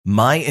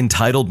My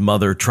entitled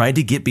mother tried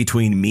to get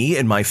between me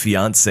and my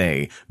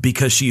fiancé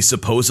because she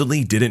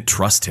supposedly didn't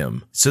trust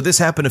him. So this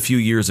happened a few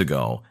years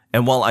ago,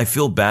 and while I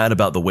feel bad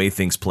about the way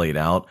things played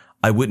out,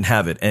 I wouldn't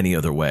have it any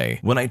other way.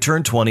 When I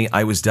turned 20,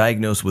 I was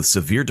diagnosed with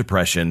severe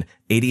depression,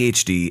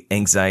 ADHD,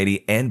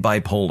 anxiety, and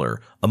bipolar,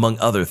 among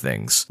other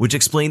things, which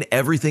explain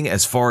everything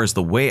as far as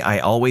the way I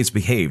always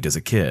behaved as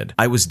a kid.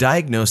 I was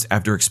diagnosed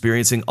after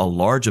experiencing a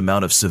large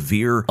amount of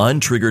severe,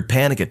 untriggered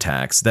panic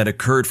attacks that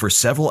occurred for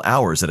several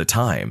hours at a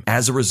time.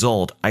 As a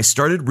result, I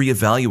started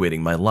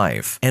reevaluating my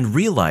life and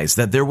realized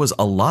that there was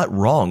a lot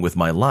wrong with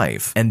my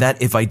life, and that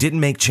if I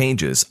didn't make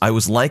changes, I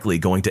was likely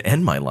going to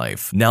end my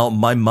life. Now,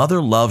 my mother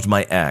loved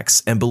my ex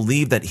and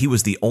believed that he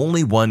was the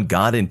only one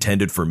God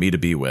intended for me to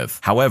be with.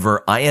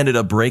 However, I ended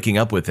up breaking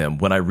up with him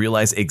when I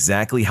realized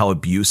exactly how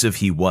abusive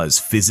he was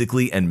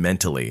physically and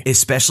mentally,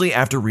 especially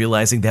after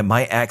realizing that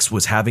my ex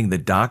was having the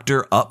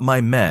doctor up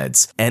my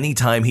meds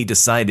anytime he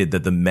decided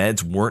that the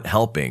meds weren't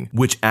helping,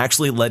 which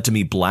actually led to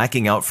me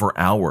blacking out for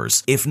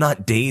hours, if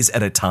not days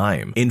at a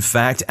time. In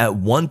fact, at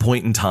one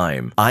point in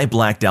time, I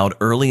blacked out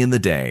early in the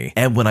day,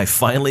 and when I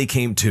finally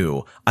came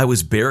to, I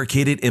was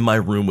barricaded in my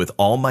room with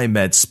all my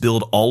meds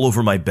spilled all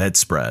over my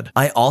bedspread.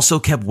 I also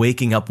kept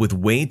waking up with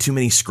way too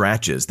many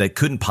scratches that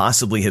couldn't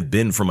possibly have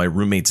been from my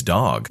roommate's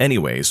dog.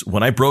 Anyways,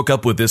 when I broke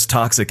up with this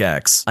toxic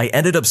ex, I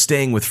ended up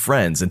staying with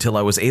friends until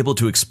I was able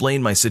to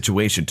explain my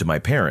situation to my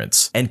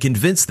parents and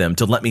convince them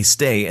to let me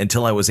stay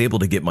until I was able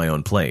to get my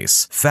own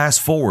place.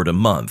 Fast forward a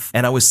month,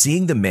 and I was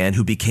seeing the man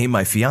who became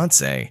my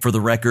fiancé. For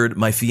the record,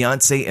 my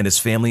fiancé and his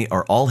family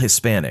are all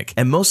Hispanic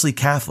and mostly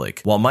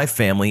Catholic, while my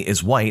family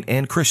is white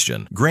and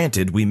Christian.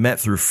 Granted, we met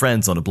through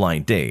friends on a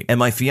blind date, and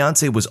my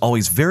fiancé was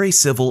always very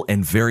civil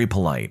and very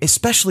polite,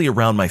 especially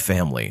around my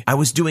family. I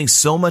was doing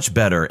so much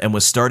better and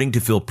was starting to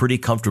feel pretty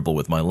comfortable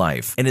with my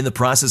life, and in the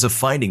process of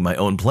finding my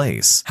own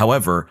place.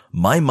 However,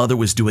 my mother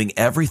was doing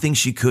everything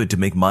she could to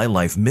make my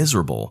life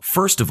miserable.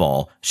 First of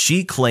all,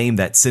 she claimed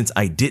that since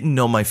I didn't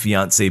know my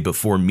fiancé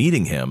before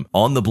meeting him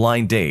on the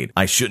blind date,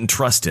 I shouldn't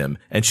trust him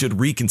and should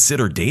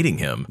reconsider dating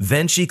him.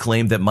 Then she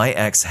claimed that my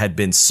ex had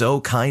been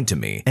so kind to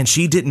me, and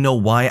she didn't know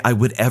why I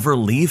would ever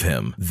leave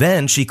him.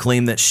 Then she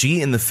claimed that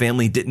she and the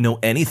family didn't know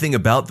anything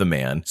about the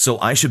man, so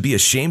I should be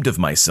ashamed of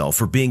myself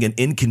for being an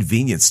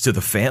inconvenience to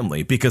the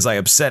family because I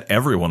upset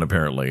everyone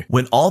apparently.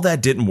 When all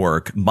that didn't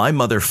work, my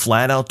mother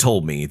flat out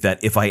told me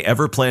that if I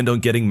ever planned on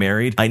getting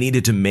married, I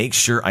needed to make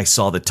sure I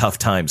saw the tough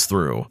times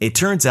through. It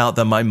turns out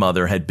that my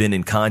mother had been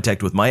in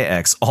contact with my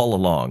ex all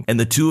along, and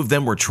the two of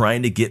them were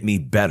trying to get me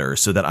better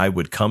so that I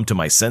would come to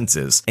my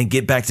senses and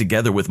get back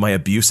together with my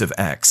abusive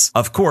ex.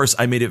 Of course,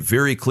 I made it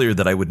very clear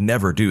that I would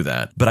never do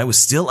that, but I was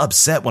still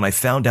upset when I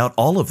found out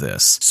all of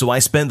this, so I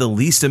spent the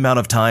least amount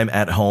of time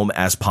at home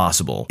as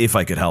possible, if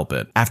I could help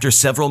it. After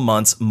several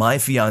months, my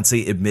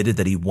fiancé admitted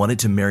that he wanted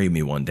to marry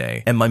me one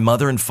day, and my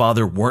mother and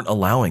father weren't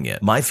allowing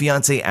it. My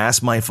fiancé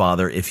asked my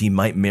father if he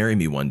might marry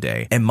me one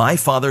day, and my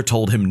father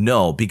told him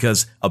no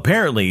because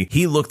apparently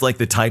he looked like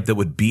the type that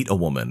would beat a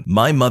woman.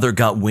 My mother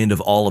got wind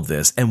of all of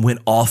this and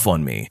went off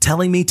on me,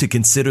 telling me to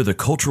consider the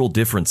cultural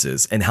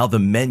differences and how the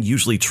men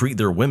usually treat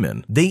their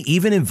women. They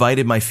even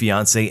invited my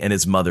fiancé and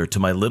his mother to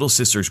my little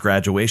sister's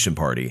graduation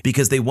party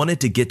because they wanted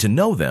to get to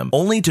know them,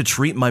 only to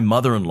treat my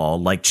mother-in-law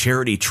like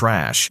charity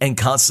trash and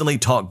constantly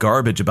talk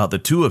garbage about the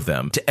two of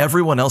them to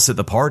everyone else at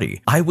the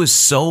party. I was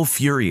so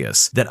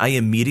furious that I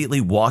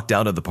immediately walked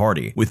out of the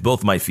party with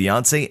both my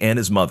fiancé and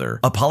his mother,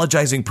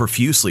 apologizing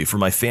profusely for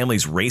my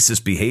family's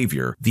racist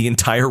behavior the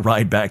entire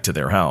ride back to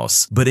their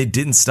house. But it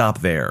didn't stop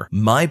there.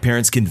 My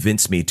parents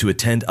convinced me to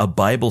attend a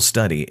Bible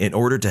study in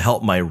order to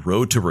help my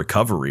road to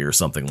recovery or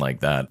something like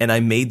that, and I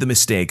made the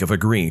mistake of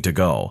agreeing to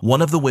go.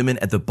 One of the women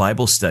at the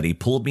Bible study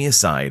pulled me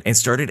aside and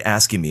started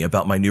asking me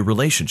about my new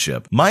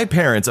relationship. My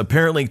parents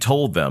apparently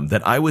told them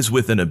that I was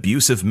with an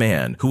abusive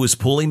man who was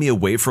pulling me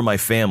away from my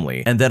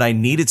family and that I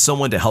needed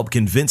someone to help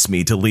convince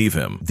me to leave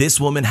him. This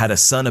woman had a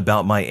son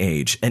about my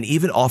age and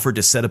even offered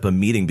to set up a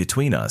meeting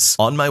between us.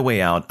 On my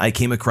way out, I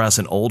came across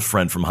an old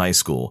friend from high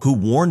school who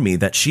warned me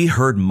that she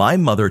heard my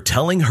mother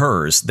telling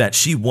hers that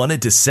she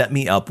wanted to set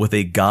me up with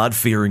a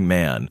God-fearing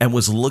man and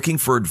was looking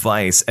for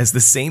advice, as the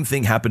same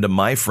thing happened to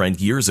my friend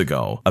years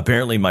ago.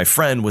 Apparently, my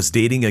friend was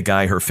dating a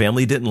guy her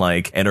family didn't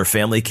like, and her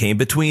family came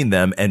between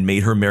them and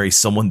made her marry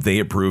someone they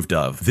approved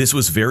of. This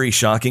was very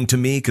shocking to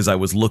me because I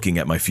was looking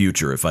at my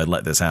future if I'd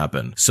let this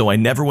happen. So I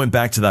never went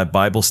back to that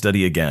Bible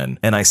study again,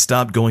 and I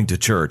stopped going to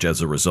church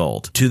as a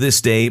result. To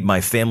this day,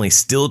 my family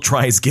still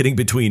tries getting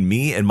between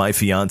me and my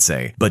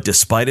fiancé, but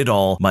despite it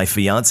all, my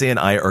fiancé and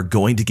I are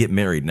going to get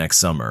married next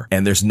summer,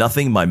 and there's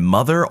nothing my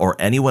mother or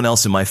anyone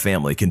else in my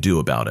family can do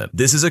about it.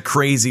 This is a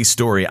crazy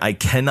story. I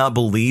cannot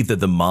believe that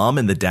the mom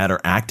and the dad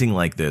are acting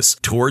like this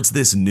towards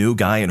this new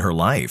guy in her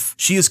life.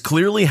 She is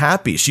clearly happy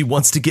happy. She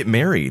wants to get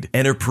married.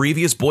 And her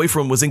previous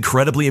boyfriend was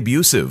incredibly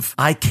abusive.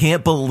 I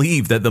can't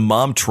believe that the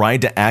mom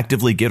tried to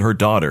actively get her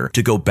daughter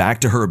to go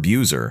back to her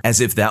abuser as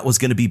if that was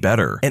going to be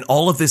better. And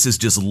all of this is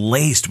just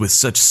laced with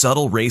such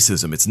subtle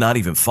racism, it's not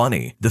even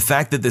funny. The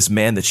fact that this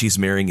man that she's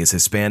marrying is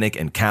Hispanic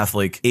and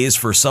Catholic is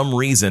for some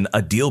reason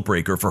a deal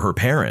breaker for her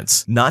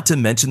parents. Not to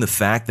mention the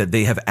fact that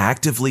they have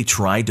actively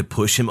tried to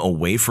push him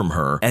away from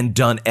her and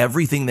done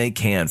everything they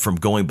can, from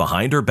going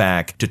behind her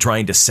back to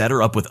trying to set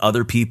her up with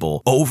other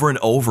people over and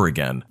over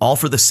again, all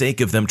for the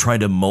sake of them trying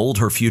to mold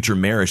her future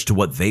marriage to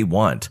what they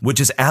want, which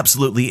is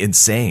absolutely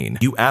insane.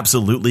 You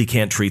absolutely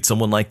can't treat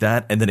someone like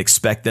that and then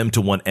expect them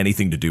to want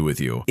anything to do with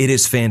you. It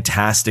is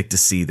fantastic to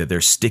see that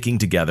they're sticking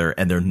together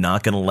and they're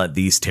not going to let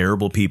these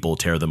terrible people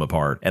tear them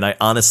apart. And I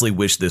honestly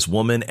wish this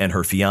woman and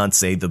her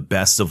fiancé the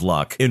best of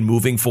luck in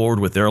moving forward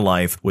with their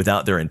life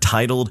without their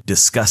entitled,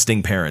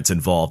 disgusting parents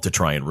involved to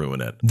try and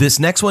ruin it. This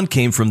next one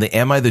came from the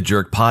Am I the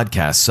Jerk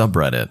podcast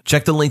subreddit.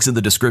 Check the links in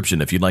the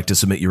description if you'd like to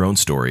submit your own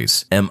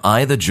stories. Am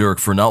I the jerk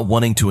for not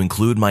wanting to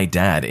include my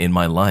dad in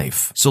my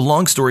life? So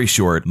long story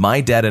short,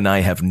 my dad and I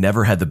have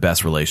never had the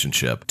best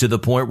relationship, to the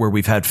point where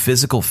we've had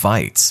physical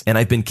fights, and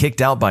I've been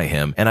kicked out by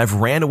him, and I've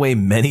ran away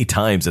many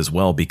times as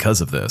well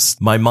because of this.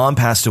 My mom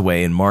passed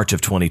away in March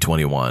of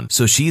 2021,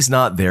 so she's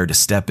not there to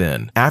step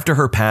in. After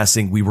her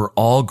passing, we were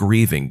all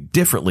grieving,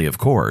 differently of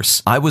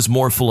course. I was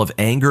more full of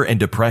anger and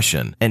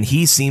depression, and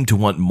he seemed to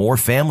want more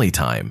family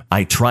time.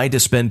 I tried to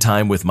spend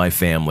time with my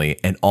family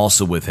and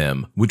also with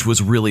him, which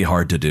was really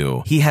hard to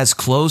do. He has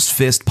closed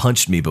fist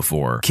punched me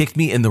before, kicked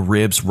me in the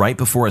ribs right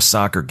before a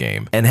soccer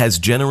game, and has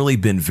generally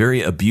been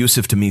very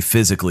abusive to me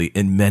physically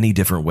in many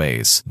different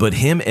ways. But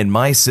him and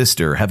my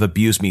sister have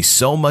abused me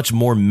so much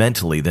more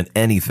mentally than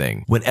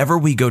anything. Whenever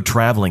we go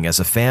traveling as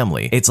a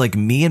family, it's like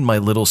me and my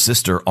little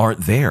sister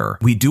aren't there.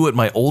 We do what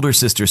my older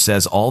sister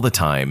says all the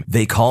time.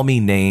 They call me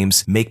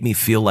names, make me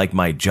feel like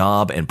my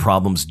job and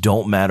problems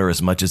don't matter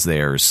as much as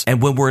theirs.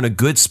 And when we're in a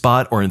good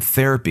spot or in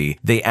therapy,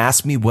 they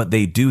ask me what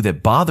they do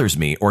that bothers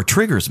me or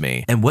triggers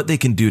me and what they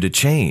can do to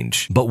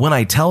change. But when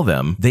I tell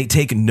them, they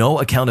take no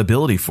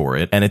accountability for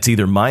it, and it's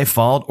either my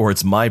fault or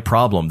it's my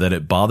problem that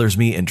it bothers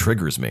me and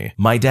triggers me.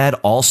 My dad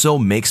also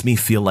makes me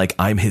feel like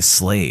I'm his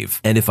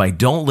slave, and if I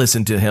don't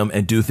listen to him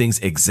and do things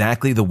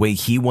exactly the way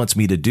he wants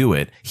me to do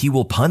it, he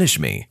will punish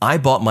me. I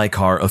bought my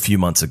car a few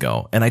months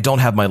ago, and I don't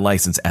have my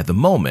license at the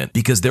moment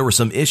because there were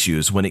some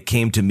issues when it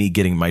came to me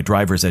getting my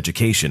driver's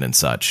education and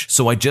such.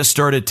 So I just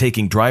started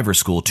taking driver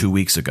school 2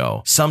 weeks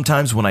ago.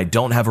 Sometimes when I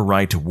don't have a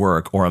ride to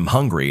work, or I'm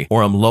hungry,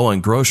 or I'm low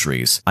on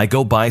groceries, I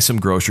go buy some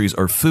groceries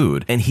or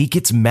food, and he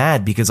gets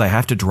mad because I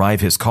have to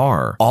drive his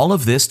car. All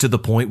of this to the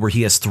point where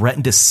he has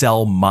threatened to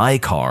sell my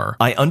car.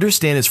 I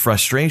understand his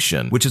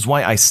frustration, which is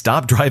why I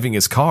stopped driving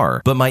his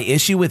car, but my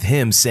issue with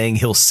him saying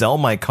he'll sell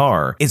my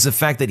car is the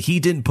fact that he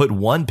didn't put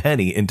 1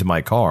 penny into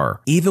my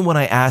car. Even when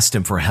I asked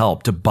him for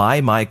help to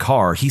buy my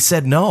car, he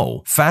said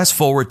no. Fast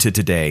forward to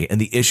today and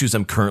the issues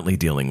I'm currently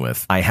dealing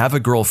with. I have a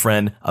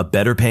girlfriend, a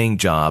better paying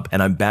job,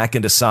 and I'm back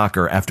into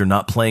soccer after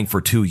not playing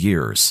for 2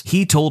 years.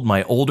 He told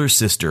my older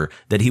sister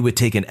that he would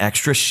take an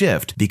extra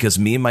shift because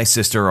me and my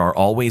sister are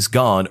always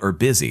gone or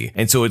busy,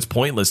 and so it's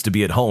pointless to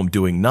be at home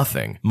doing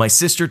nothing. My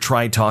sister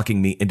tried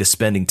talking me into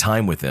spending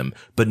time with him,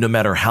 but no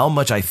matter how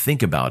much I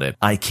think about it,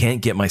 I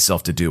can't get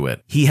myself to do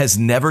it. He has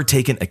never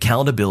taken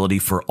accountability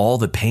for all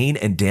the pain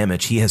and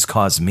damage he has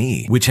caused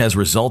me, which has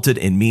resulted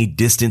in me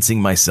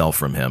distancing myself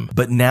from him.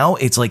 But now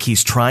it's like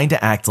he's trying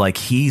to act like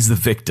he's the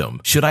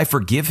victim. Should I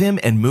forgive him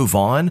and move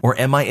on, or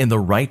am I in the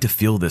right to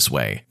feel this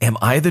way? Am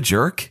I the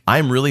jerk?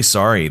 I'm really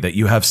sorry that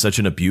you have such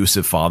an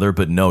abusive father,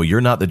 but no,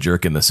 you're not the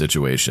jerk in the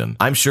situation.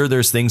 I'm sure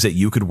there's things that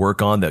you could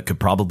work on that could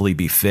probably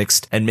be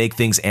fixed and make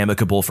things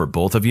amicable for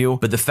both of you,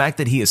 but the fact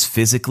that he has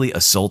physically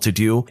assaulted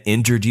you,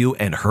 injured you,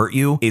 and hurt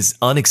you is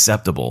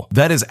unacceptable.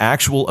 That is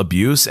actual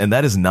abuse, and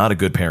that is not a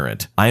good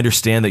parent. I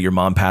understand that your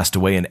mom passed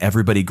away and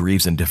everybody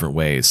grieves in different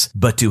ways,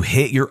 but to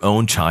hit your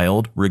own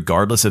child,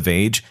 regardless of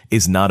age,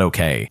 is not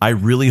okay. I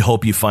really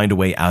hope you find a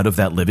way out of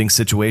that living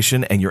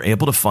situation and you're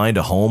able to find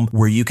a home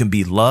where you can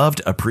be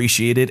loved,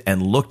 appreciated,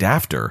 and looked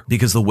after,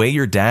 because the way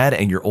your dad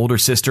and your older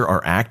sister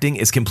are acting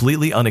is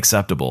completely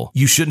unacceptable.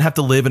 You shouldn't have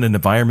to live in an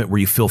environment where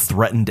you feel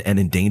threatened and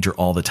in danger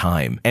all the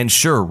time. And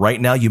sure, right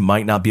now you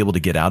might not be able to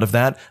get out of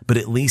that, but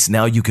at least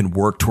now you can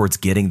work towards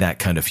getting that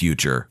kind of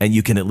future. And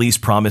you can at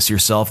least promise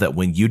yourself that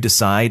when you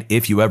decide,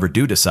 if you ever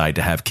do decide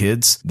to have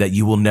kids, that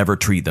you will never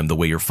treat them the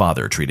way your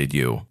father treated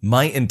you.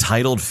 My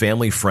entitled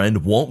family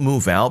friend won't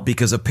move out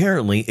because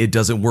apparently it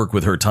doesn't work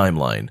with her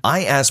timeline.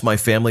 I asked my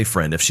family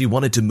friend if she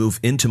wanted to move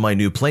into my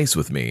new place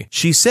with me.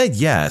 She said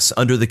yes,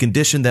 under the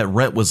condition that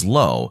rent was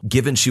low,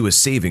 given she was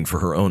saving for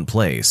her own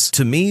place.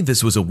 To me,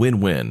 this was a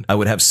win-win. I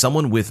would have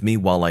someone with me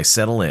while I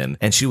settle in,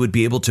 and she would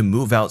be able to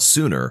move out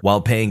sooner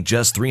while paying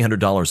just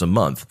 $300 a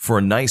month for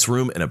a nice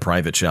room and a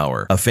private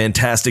shower. A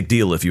fantastic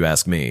deal if you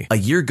ask me. A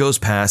year goes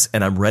past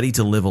and I'm ready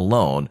to live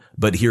alone,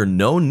 but hear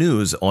no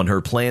news on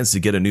her plans to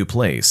get a new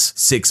place.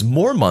 6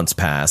 more months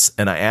pass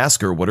and I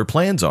ask her what her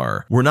plans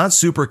are. We're not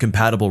super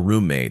compatible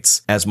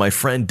roommates, as my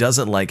friend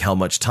doesn't like how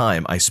much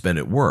time I spend spend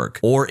at work,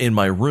 or in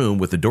my room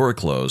with the door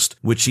closed,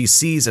 which she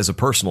sees as a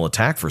personal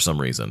attack for some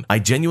reason. I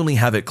genuinely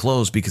have it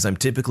closed because I'm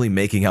typically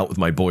making out with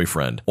my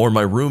boyfriend, or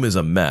my room is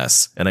a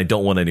mess and I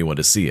don't want anyone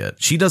to see it.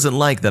 She doesn't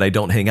like that I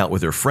don't hang out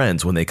with her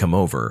friends when they come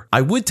over. I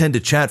would tend to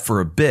chat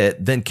for a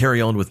bit, then carry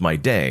on with my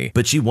day,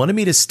 but she wanted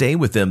me to stay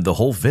with them the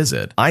whole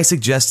visit. I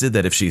suggested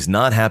that if she's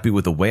not happy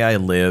with the way I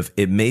live,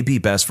 it may be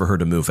best for her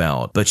to move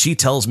out, but she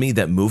tells me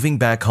that moving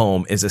back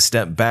home is a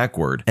step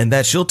backward and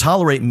that she'll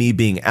tolerate me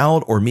being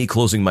out or me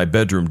closing my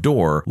bedroom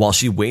door while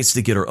she waits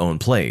to get her own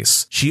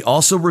place. She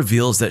also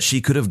reveals that she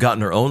could have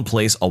gotten her own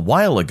place a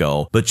while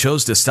ago, but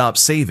chose to stop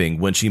saving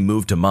when she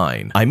moved to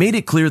mine. I made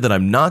it clear that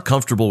I'm not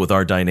comfortable with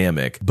our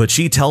dynamic, but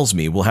she tells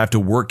me we'll have to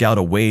work out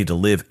a way to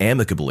live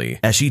amicably,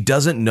 as she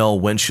doesn't know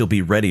when she'll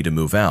be ready to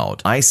move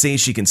out. I say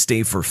she can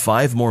stay for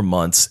 5 more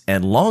months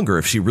and longer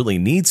if she really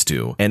needs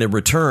to, and in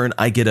return,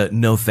 I get a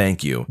no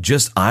thank you,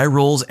 just eye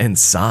rolls and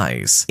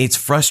sighs. It's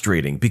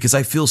frustrating because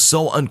I feel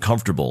so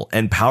uncomfortable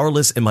and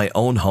powerless in my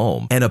own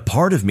home, and a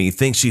part of me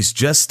thinks she's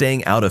just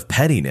staying out of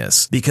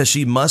pettiness because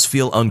she must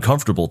feel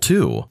uncomfortable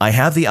too. I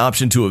have the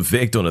option to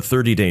evict on a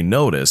 30-day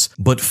notice,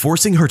 but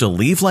forcing her to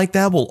leave like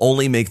that will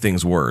only make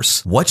things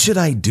worse. What should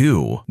I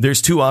do?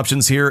 There's 2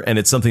 options here, and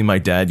it's something my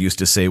dad used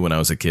to say when I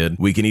was a kid.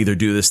 We can either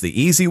do this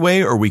the easy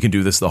way or we can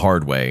do this the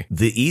hard way.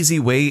 The easy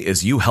way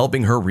is you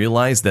helping her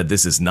realize that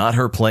this is not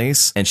her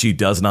place and she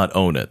does not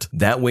own it.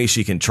 That way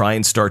she can try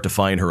and start to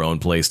find her own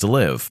place to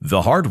live.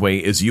 The hard way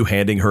is you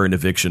handing her an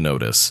eviction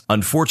notice.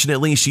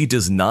 Unfortunately, she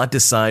does not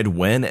decide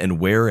when and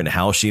where and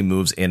how she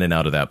moves in and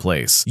out of that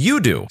place. You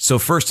do. So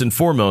first and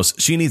foremost,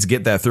 she needs to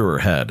get that through her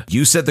head.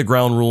 You set the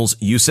ground rules,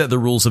 you set the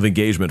rules of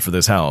engagement for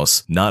this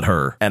house, not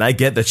her. And I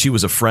get that she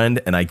was a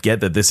friend, and I get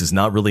that this is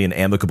not really an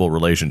amicable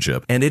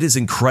relationship. And it is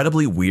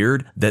incredibly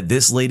weird that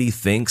this lady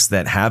thinks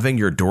that having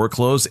your door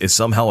closed is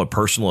somehow a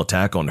personal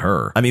attack on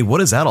her. I mean,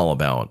 what is that all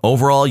about?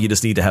 Overall, you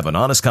just need to have an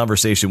honest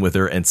conversation with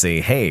her and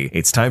say, hey,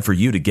 it's time for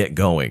you to get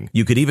going.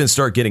 You could even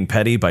start getting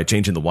petty by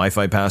changing the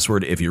Wi-Fi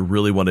password if you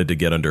really wanted to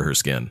get under her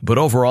skin. But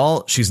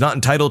overall, she's not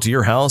entitled to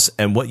your house,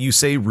 and what you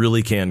say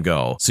really can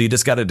go. So you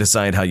just got to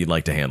decide how you'd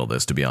like to handle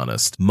this, to be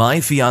honest. My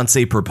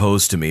fiancé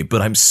proposed to me,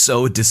 but I'm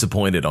so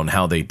disappointed on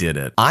how they did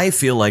it. I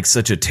feel like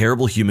such a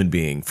terrible human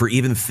being for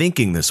even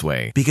thinking this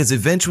way, because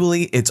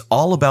eventually it's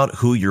all about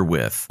who you're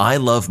with. I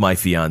love my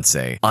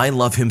fiancé. I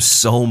love him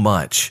so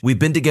much. We've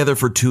been together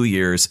for 2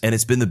 years, and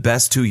it's been the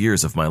best 2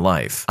 years of my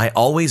life. I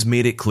always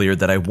made it clear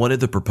that I wanted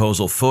the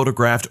proposal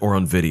photographed or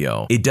on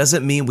video. It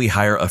doesn't mean we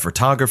hire a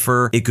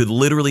photographer. It could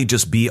literally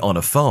just be on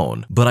a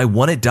phone, but I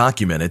want it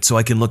documented so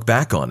I can look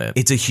back on it.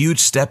 It's a huge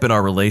step in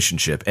our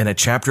relationship and a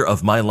chapter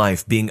of my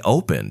life being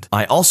opened.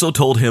 I also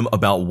told him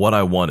about what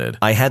I wanted.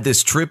 I had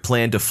this trip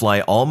planned to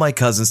fly all my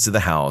cousins to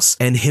the house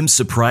and him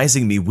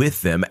surprising me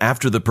with them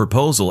after the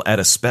proposal at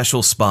a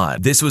special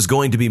spot. This was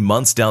going to be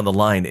months down the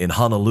line in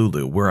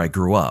Honolulu, where I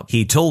grew up.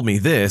 He told me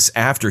this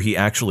after he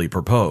actually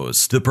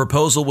proposed. The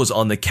proposal was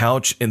on the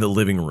couch in the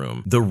living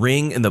room. The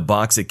ring in the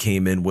box it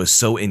came in was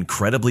so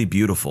incredibly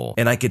beautiful,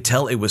 and I could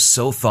tell it was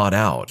so thought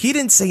out. He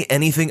didn't say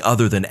anything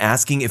other than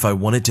asking if I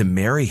wanted to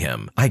marry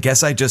him. I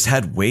guess I just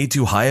had way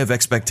too high of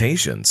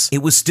expectations.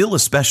 It was still a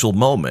special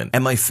moment,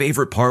 and my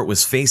favorite part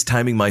was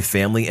FaceTiming my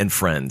family and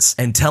friends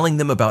and telling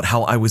them about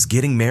how I was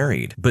getting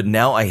married. But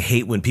now I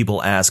hate when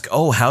people ask,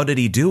 oh, how did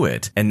he do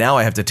it? And now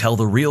I have to tell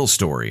the real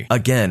story.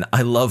 Again,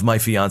 I love my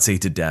fiancé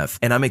to death,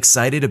 and I'm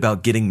excited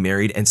about getting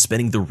married and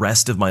spending the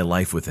rest of my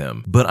life with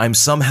him. But I'm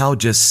somehow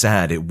just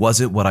sad it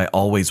wasn't what I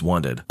always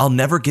wanted. I'll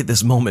never get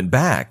this moment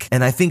back,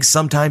 and I think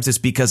sometimes it's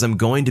because I'm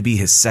going to be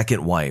his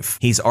second wife.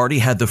 He's already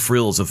had the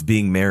frills of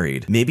being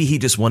married. Maybe he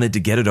just wanted to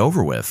get it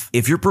over with.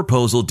 If your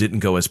proposal didn't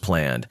go as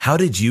planned, how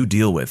did you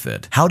deal with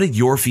it? How did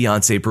your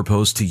fiancé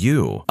propose to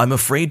you? I'm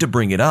afraid to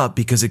bring it up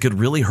because it could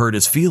really hurt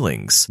his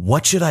feelings.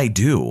 What should I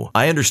do?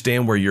 I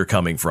understand where you're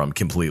coming from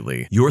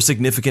completely. Your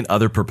significant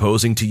other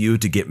proposing to you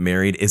to get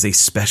married is a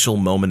special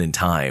moment in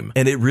time,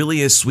 and it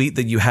really is sweet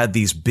that you had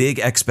these big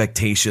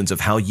expectations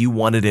of how you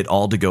wanted it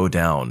all to go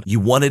down. You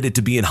wanted it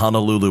to be in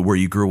Honolulu where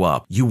you grew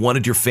up. You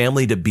wanted your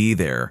family to be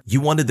there.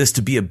 You wanted this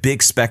to be a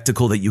big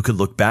spectacle that you could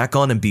look back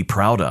on and be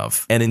proud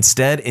of. And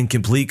instead, in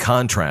complete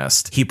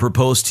contrast, he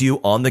proposed to you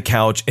on the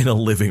couch in a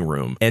living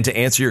room. And to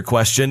answer your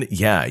question,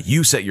 yeah,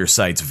 you set your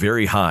sights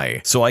very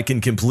high, so I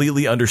can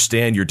completely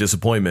understand your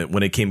disappointment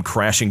when it came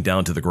crashing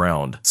down to the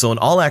ground. So in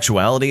all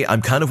actuality,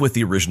 I'm kind of with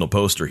the original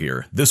poster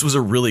here. This was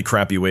a really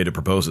crappy way to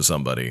propose to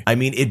somebody. I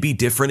mean, it'd be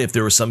different if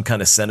there was some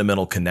kind of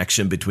sentimental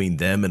connection between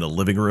them and a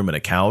living room and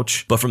a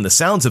couch, but from the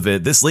sounds of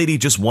it, this lady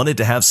just wanted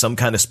to have some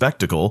kind of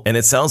spectacle, and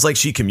it sounds like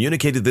she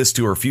communicated this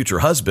to her future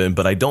husband,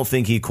 but I don't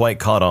think he quite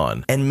caught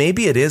on. And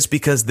maybe it is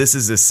because this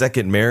is his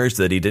second marriage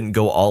that he didn't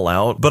go all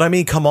out, but I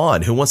mean, come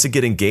on, who wants to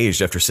get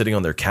engaged after sitting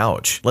on their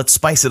couch? Let's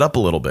spice it up a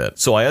little bit.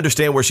 So I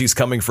understand where she's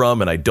coming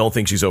from, and I don't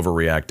think she's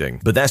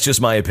overreacting, but that's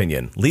just my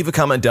opinion. Leave a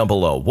comment down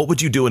below. What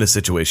would you do in a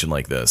situation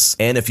like this?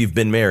 And if you've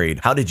been married,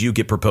 how did you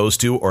get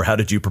proposed to, or how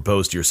did you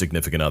propose to your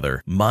significant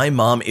other? My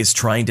mom is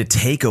trying to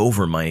take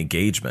over my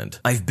engagement.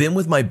 I've been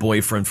with my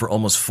boyfriend for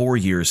almost 4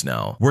 years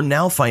now. We're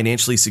now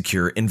financially secure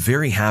secure and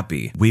very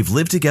happy. We've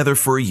lived together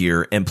for a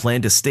year and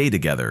plan to stay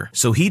together,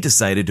 so he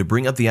decided to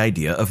bring up the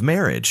idea of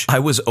marriage. I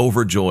was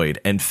overjoyed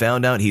and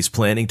found out he's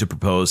planning to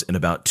propose in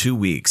about 2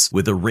 weeks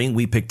with a ring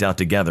we picked out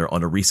together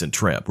on a recent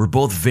trip. We're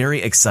both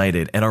very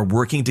excited and are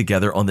working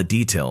together on the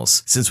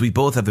details, since we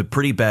both have a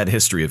pretty bad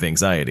history of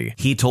anxiety.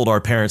 He told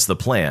our parents the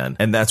plan,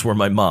 and that's where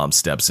my mom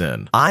steps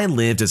in. I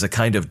lived as a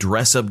kind of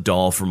dress-up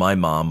doll for my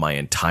mom my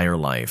entire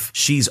life.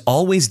 She's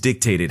always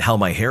dictated how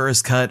my hair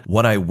is cut,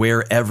 what I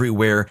wear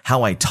everywhere,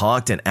 how I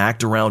talked and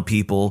act around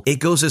people. It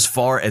goes as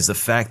far as the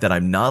fact that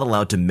I'm not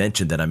allowed to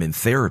mention that I'm in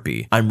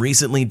therapy. I'm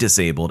recently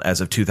disabled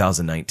as of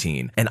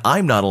 2019, and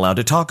I'm not allowed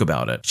to talk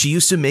about it. She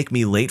used to make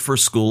me late for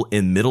school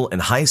in middle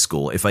and high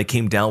school if I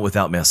came down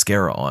without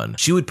mascara on.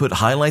 She would put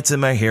highlights in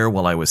my hair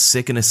while I was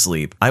sick and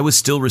asleep. I was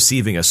still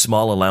receiving a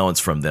small allowance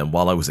from them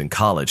while I was in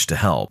college to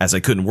help, as I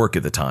couldn't work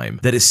at the time.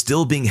 That is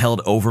still being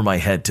held over my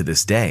head to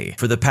this day.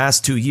 For the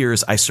past 2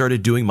 years, I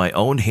started doing my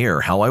own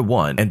hair how I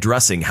want and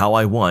dressing how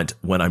I want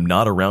when I'm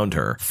not around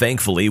her.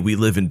 Thankfully, we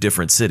live in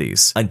different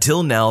cities.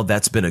 Until now,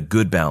 that's been a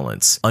good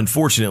balance.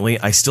 Unfortunately,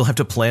 I still have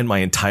to plan my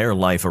entire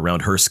life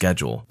around her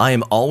schedule. I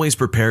am always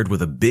prepared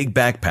with a big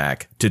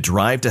backpack to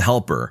drive to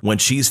help her when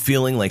she's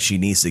feeling like she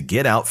needs to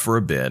get out for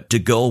a bit to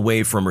go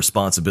away from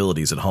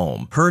responsibilities at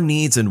home. Her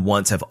needs and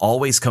wants have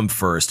always come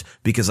first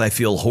because I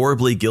feel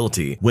horribly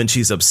guilty when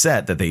she's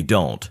upset that they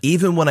don't.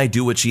 Even when I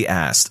do what she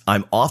asked,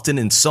 I'm often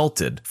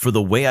insulted for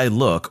the way I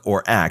look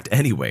or act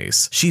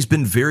anyways. She's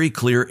been very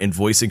clear in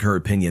voicing her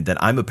opinion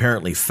that I'm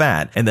apparently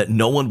fat and that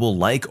no one will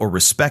like or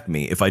respect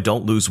me if I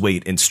don't lose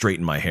weight and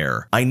straighten my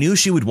hair. I knew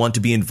she would want to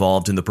be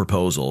involved in the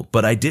proposal,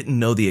 but I didn't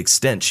know the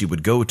extent she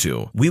would go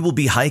to. We will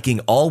be hiking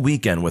all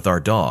weekend with our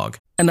dog.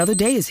 Another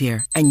day is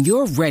here, and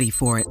you're ready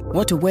for it.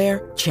 What to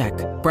wear? Check.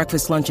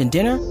 Breakfast, lunch, and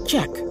dinner?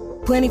 Check.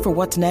 Planning for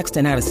what's next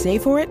and how to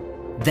save for it?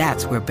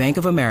 That's where Bank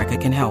of America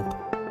can help.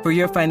 For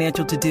your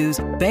financial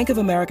to-dos, Bank of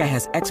America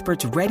has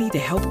experts ready to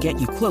help get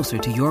you closer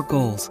to your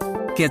goals.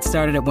 Get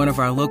started at one of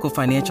our local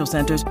financial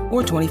centers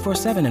or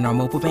 24/7 in our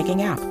mobile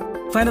banking app.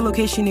 Find a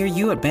location near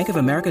you at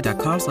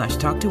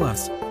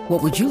bankofamerica.com/talktous.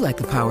 What would you like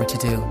the power to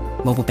do?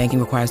 Mobile banking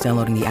requires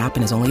downloading the app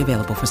and is only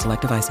available for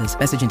select devices.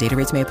 Message and data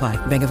rates may apply.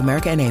 Bank of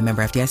America N.A.,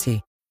 member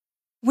FDIC.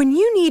 When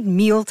you need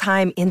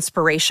mealtime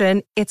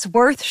inspiration, it's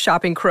worth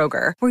shopping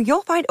Kroger, where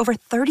you'll find over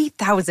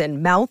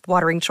 30,000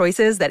 mouth-watering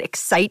choices that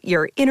excite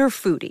your inner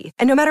foodie.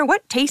 And no matter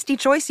what tasty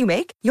choice you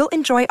make, you'll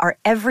enjoy our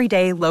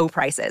everyday low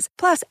prices,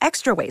 plus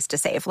extra ways to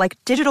save, like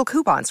digital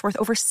coupons worth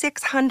over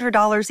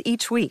 $600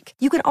 each week.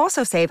 You can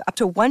also save up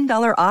to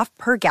 $1 off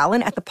per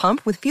gallon at the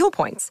pump with fuel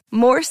points.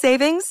 More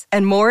savings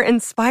and more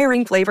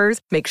inspiring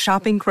flavors make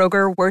shopping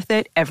Kroger worth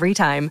it every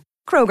time.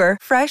 Kroger,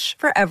 fresh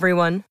for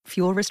everyone.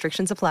 Fuel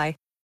restrictions apply.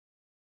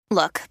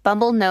 Look,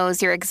 Bumble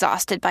knows you're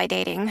exhausted by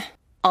dating.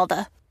 All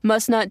the,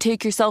 must not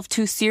take yourself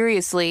too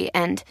seriously,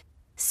 and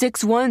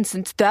 6'1"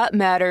 since that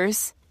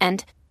matters,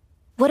 and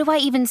what do I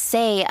even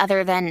say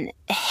other than,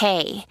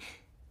 hey?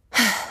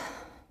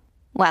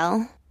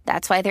 Well,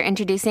 that's why they're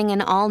introducing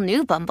an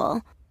all-new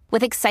Bumble,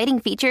 with exciting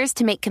features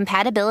to make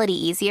compatibility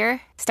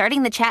easier,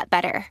 starting the chat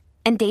better,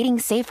 and dating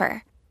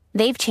safer.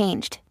 They've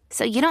changed,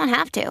 so you don't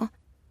have to.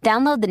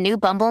 Download the new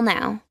Bumble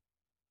now.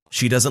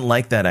 She doesn't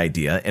like that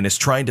idea and is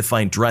trying to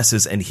find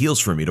dresses and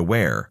heels for me to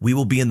wear. We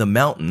will be in the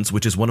mountains,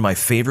 which is one of my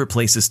favorite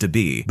places to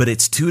be, but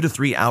it's 2 to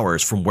 3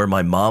 hours from where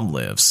my mom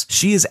lives.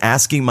 She is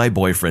asking my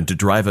boyfriend to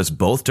drive us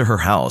both to her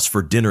house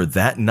for dinner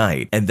that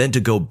night and then to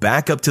go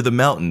back up to the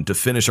mountain to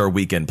finish our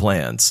weekend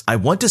plans. I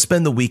want to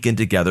spend the weekend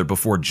together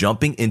before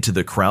jumping into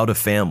the crowd of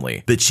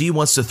family, but she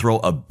wants to throw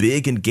a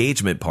big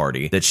engagement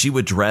party that she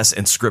would dress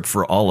and script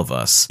for all of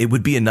us. It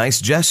would be a nice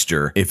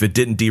gesture if it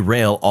didn't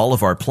derail all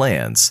of our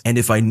plans, and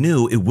if I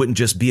knew it wouldn't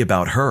just be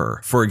about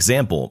her. For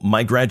example,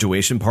 my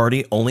graduation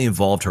party only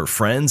involved her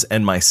friends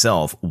and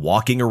myself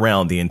walking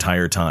around the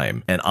entire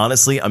time. And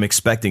honestly, I'm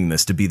expecting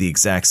this to be the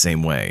exact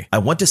same way. I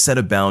want to set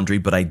a boundary,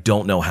 but I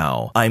don't know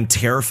how. I'm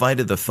terrified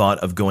at the thought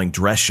of going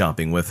dress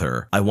shopping with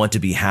her. I want to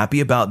be happy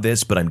about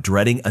this, but I'm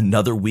dreading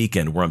another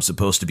weekend where I'm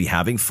supposed to be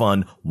having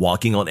fun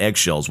walking on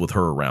eggshells with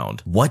her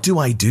around. What do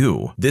I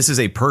do? This is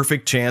a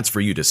perfect chance for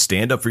you to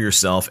stand up for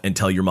yourself and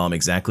tell your mom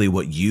exactly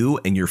what you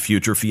and your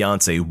future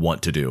fiance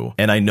want to do.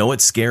 And I know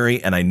it's scary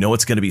and I know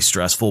it's going to be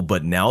stressful,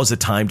 but now is the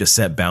time to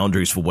set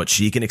boundaries for what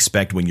she can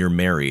expect when you're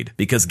married.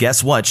 Because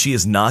guess what? She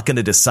is not going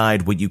to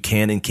decide what you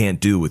can and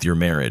can't do with your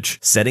marriage.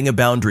 Setting a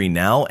boundary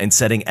now and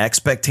setting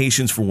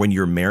expectations for when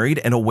you're married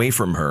and away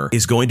from her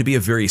is going to be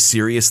a very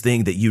serious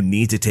thing that you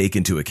need to take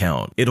into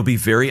account. It'll be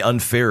very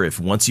unfair if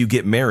once you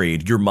get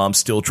married, your mom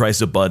still tries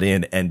to butt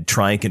in and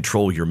try and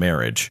control your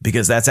marriage.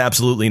 Because that's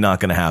absolutely not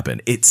going to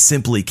happen. It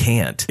simply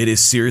can't. It is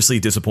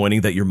seriously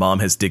disappointing that your mom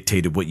has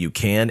dictated what you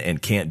can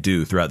and can't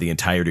do throughout the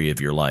entire entirety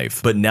of your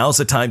life. But now's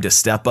the time to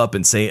step up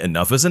and say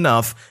enough is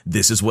enough.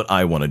 This is what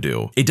I want to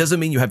do. It doesn't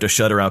mean you have to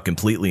shut her out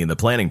completely in the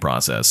planning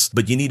process,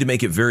 but you need to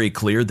make it very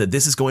clear that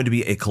this is going to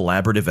be a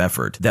collaborative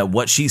effort, that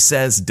what she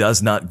says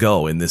does not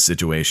go in this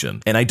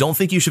situation. And I don't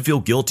think you should feel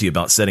guilty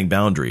about setting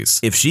boundaries.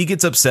 If she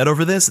gets upset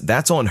over this,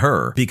 that's on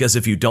her, because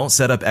if you don't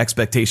set up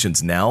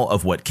expectations now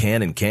of what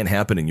can and can't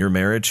happen in your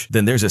marriage,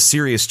 then there's a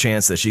serious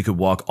chance that she could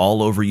walk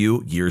all over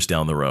you years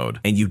down the road.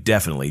 And you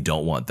definitely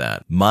don't want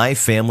that. My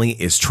family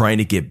is trying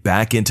to get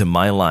back into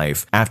my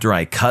life after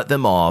I cut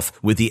them off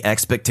with the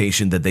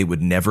expectation that they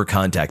would never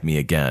contact me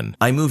again.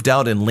 I moved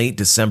out in late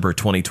December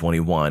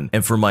 2021,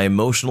 and for my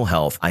emotional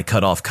health, I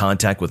cut off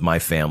contact with my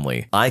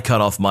family. I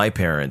cut off my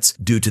parents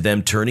due to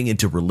them turning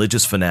into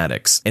religious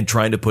fanatics and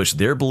trying to push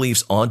their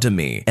beliefs onto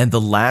me. And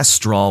the last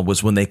straw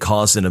was when they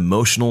caused an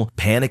emotional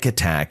panic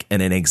attack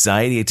and an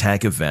anxiety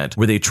attack event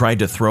where they tried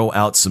to throw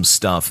out some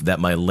stuff that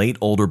my late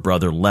older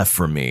brother left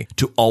for me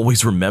to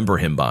always remember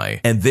him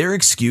by. And their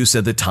excuse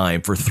at the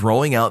time for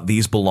throwing out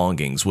these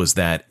belongings was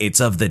that it's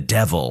of the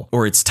devil,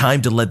 or it's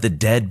time to let the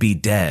dead be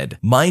dead.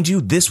 Mind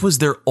you, this was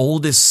their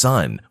oldest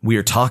son we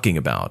are talking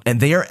about, and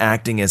they are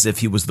acting as if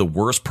he was the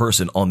worst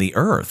person on the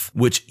earth,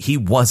 which he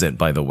wasn't,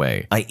 by the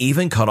way. I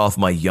even cut off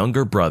my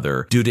younger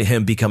brother due to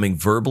him becoming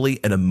verbally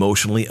and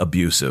emotionally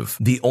abusive.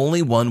 The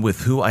only one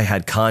with who I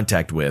had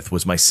contact with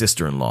was my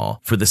sister-in-law,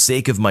 for the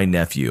sake of my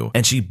nephew,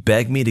 and she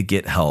begged me to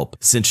get help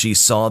since she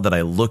saw that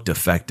I looked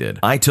affected.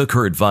 I took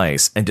her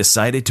advice and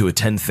decided to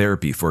attend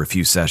therapy for a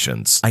few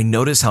sessions. I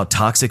noticed how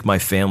toxic my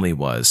family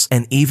was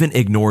and even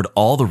ignored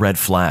all the red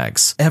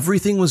flags.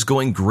 Everything was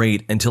going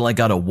great until I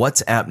got a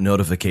WhatsApp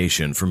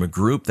notification from a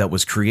group that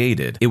was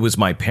created. It was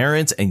my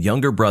parents and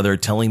younger brother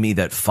telling me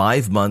that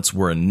 5 months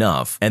were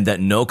enough and that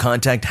no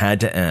contact had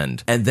to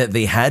end, and that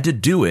they had to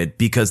do it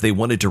because they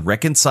wanted to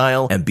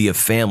reconcile and be a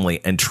family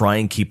and try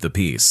and keep the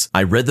peace.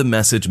 I read the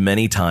message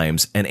many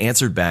times and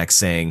answered back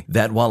saying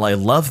that while I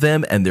love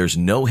them and there's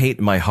no hate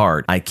in my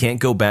heart, I can't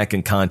go back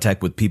in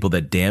contact with people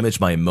that damage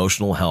my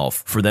emotional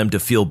health for them to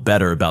feel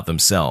better about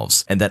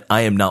themselves, and that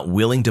I am not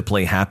willing to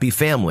play happy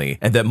family,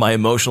 and that my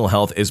emotional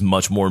health is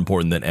much more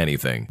important than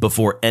anything.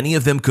 Before any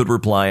of them could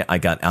reply, I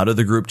got out of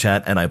the group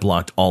chat and I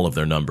blocked all of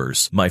their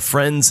numbers. My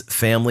friends,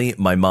 family,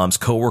 my mom's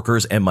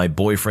coworkers, and my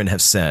boyfriend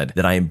have said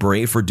that I am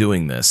brave for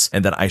doing this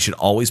and that I should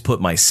always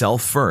put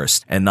myself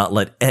first and not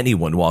let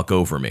anyone walk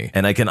over me.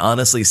 And I can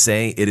honestly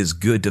say it is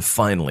good to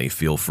finally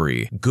feel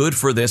free. Good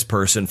for this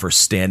person for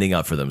standing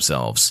up for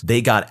themselves.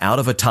 They got out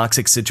of a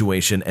toxic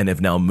situation and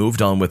have now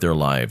moved on with their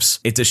lives.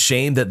 It's a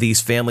shame that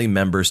these family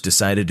members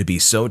decided to be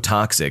so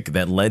toxic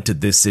that led to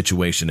this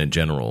situation in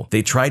general.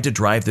 They tried to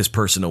drive this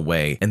person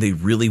away and they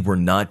really were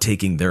not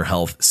taking their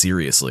health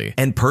seriously.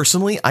 And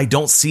personally, I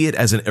don't see it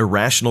as an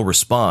irrational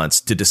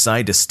response to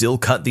decide to still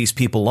cut these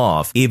people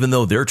off even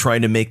though they're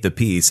trying to make the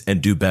peace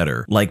and do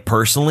better. Like,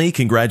 personally,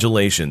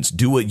 congratulations.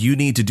 Do what you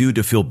need to do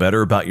to feel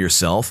better about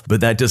yourself,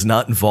 but that does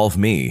not involve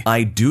me.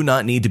 I do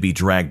not need to be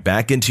dragged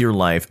back into your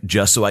life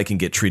just so I can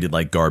get treated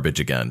like garbage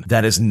again.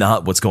 That is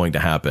not what's going to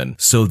happen.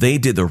 So they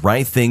did the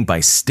right thing by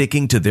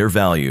sticking to their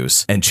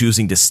values and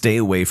choosing to stay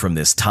away from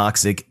this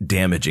toxic,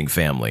 damaging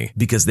family,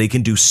 because they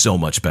can do so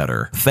much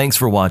better. Thanks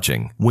for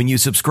watching. When you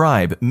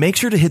subscribe, make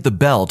sure to hit the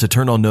bell to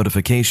turn on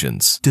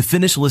notifications. To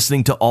finish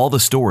listening to all the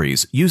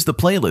stories, use the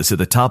playlist at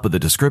the top of the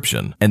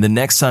description. And the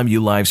next time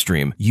you live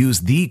stream,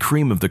 use the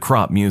Cream of the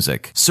Crop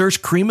music.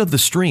 Search Cream of the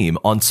Stream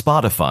on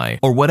Spotify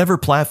or whatever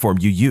platform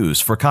you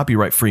use for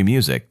copyright-free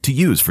music to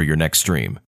use for your next stream.